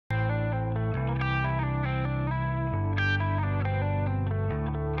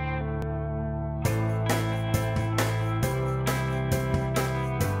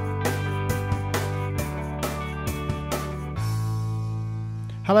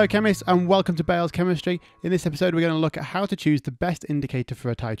Hello chemists and welcome to Bales Chemistry. In this episode we're going to look at how to choose the best indicator for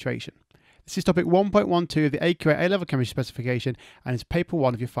a titration. This is topic 1.12 of the AQA A-Level Chemistry Specification and it's paper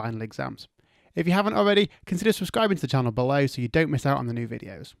 1 of your final exams. If you haven't already, consider subscribing to the channel below so you don't miss out on the new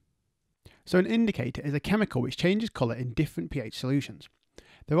videos. So an indicator is a chemical which changes colour in different pH solutions.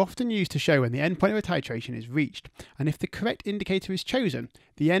 They're often used to show when the endpoint of a titration is reached, and if the correct indicator is chosen,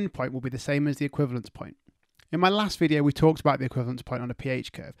 the endpoint will be the same as the equivalence point. In my last video we talked about the equivalence point on a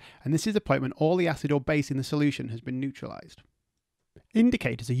pH curve, and this is the point when all the acid or base in the solution has been neutralised.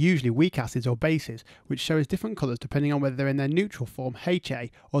 Indicators are usually weak acids or bases, which show as different colours depending on whether they're in their neutral form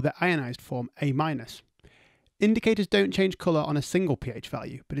HA or their ionised form A-. Indicators don't change colour on a single pH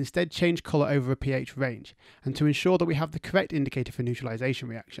value, but instead change colour over a pH range, and to ensure that we have the correct indicator for neutralisation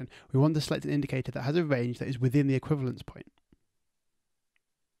reaction, we want to select an indicator that has a range that is within the equivalence point.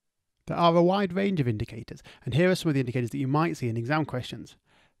 There are a wide range of indicators, and here are some of the indicators that you might see in exam questions.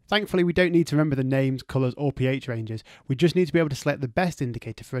 Thankfully, we don't need to remember the names, colours or pH ranges, we just need to be able to select the best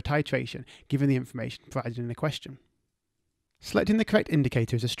indicator for a titration, given the information provided in the question. Selecting the correct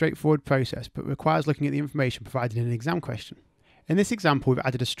indicator is a straightforward process, but requires looking at the information provided in an exam question. In this example, we've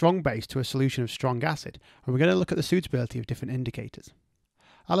added a strong base to a solution of strong acid, and we're going to look at the suitability of different indicators.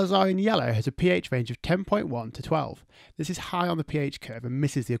 Alizar in yellow has a pH range of 10.1 to 12. This is high on the pH curve and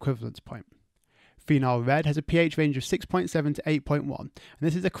misses the equivalence point. Phenol red has a pH range of 6.7 to 8.1, and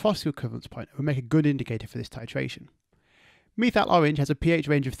this is across the equivalence point and will make a good indicator for this titration. Methyl orange has a pH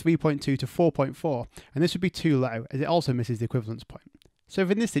range of 3.2 to 4.4, and this would be too low as it also misses the equivalence point. So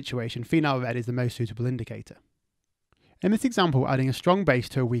in this situation, phenol red is the most suitable indicator. In this example, we're adding a strong base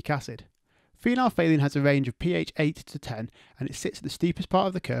to a weak acid. Phenolphthalein has a range of pH 8 to 10 and it sits at the steepest part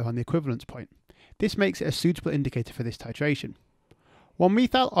of the curve on the equivalence point. This makes it a suitable indicator for this titration. While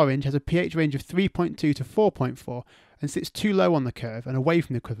methyl orange has a pH range of 3.2 to 4.4 and sits too low on the curve and away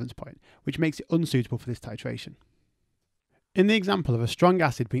from the equivalence point, which makes it unsuitable for this titration. In the example of a strong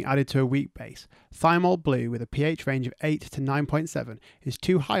acid being added to a weak base, thymol blue with a pH range of 8 to 9.7 is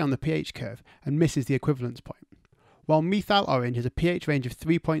too high on the pH curve and misses the equivalence point, while methyl orange has a pH range of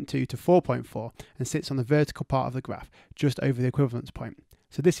 3.2 to 4.4 and sits on the vertical part of the graph just over the equivalence point,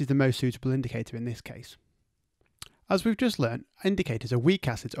 so this is the most suitable indicator in this case. As we've just learned, indicators are weak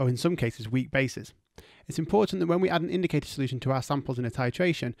acids or in some cases weak bases. It's important that when we add an indicator solution to our samples in a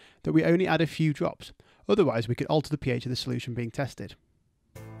titration that we only add a few drops, otherwise we could alter the pH of the solution being tested.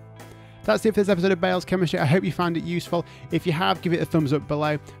 That's it for this episode of Bales Chemistry. I hope you found it useful. If you have, give it a thumbs up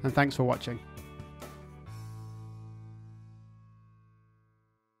below and thanks for watching.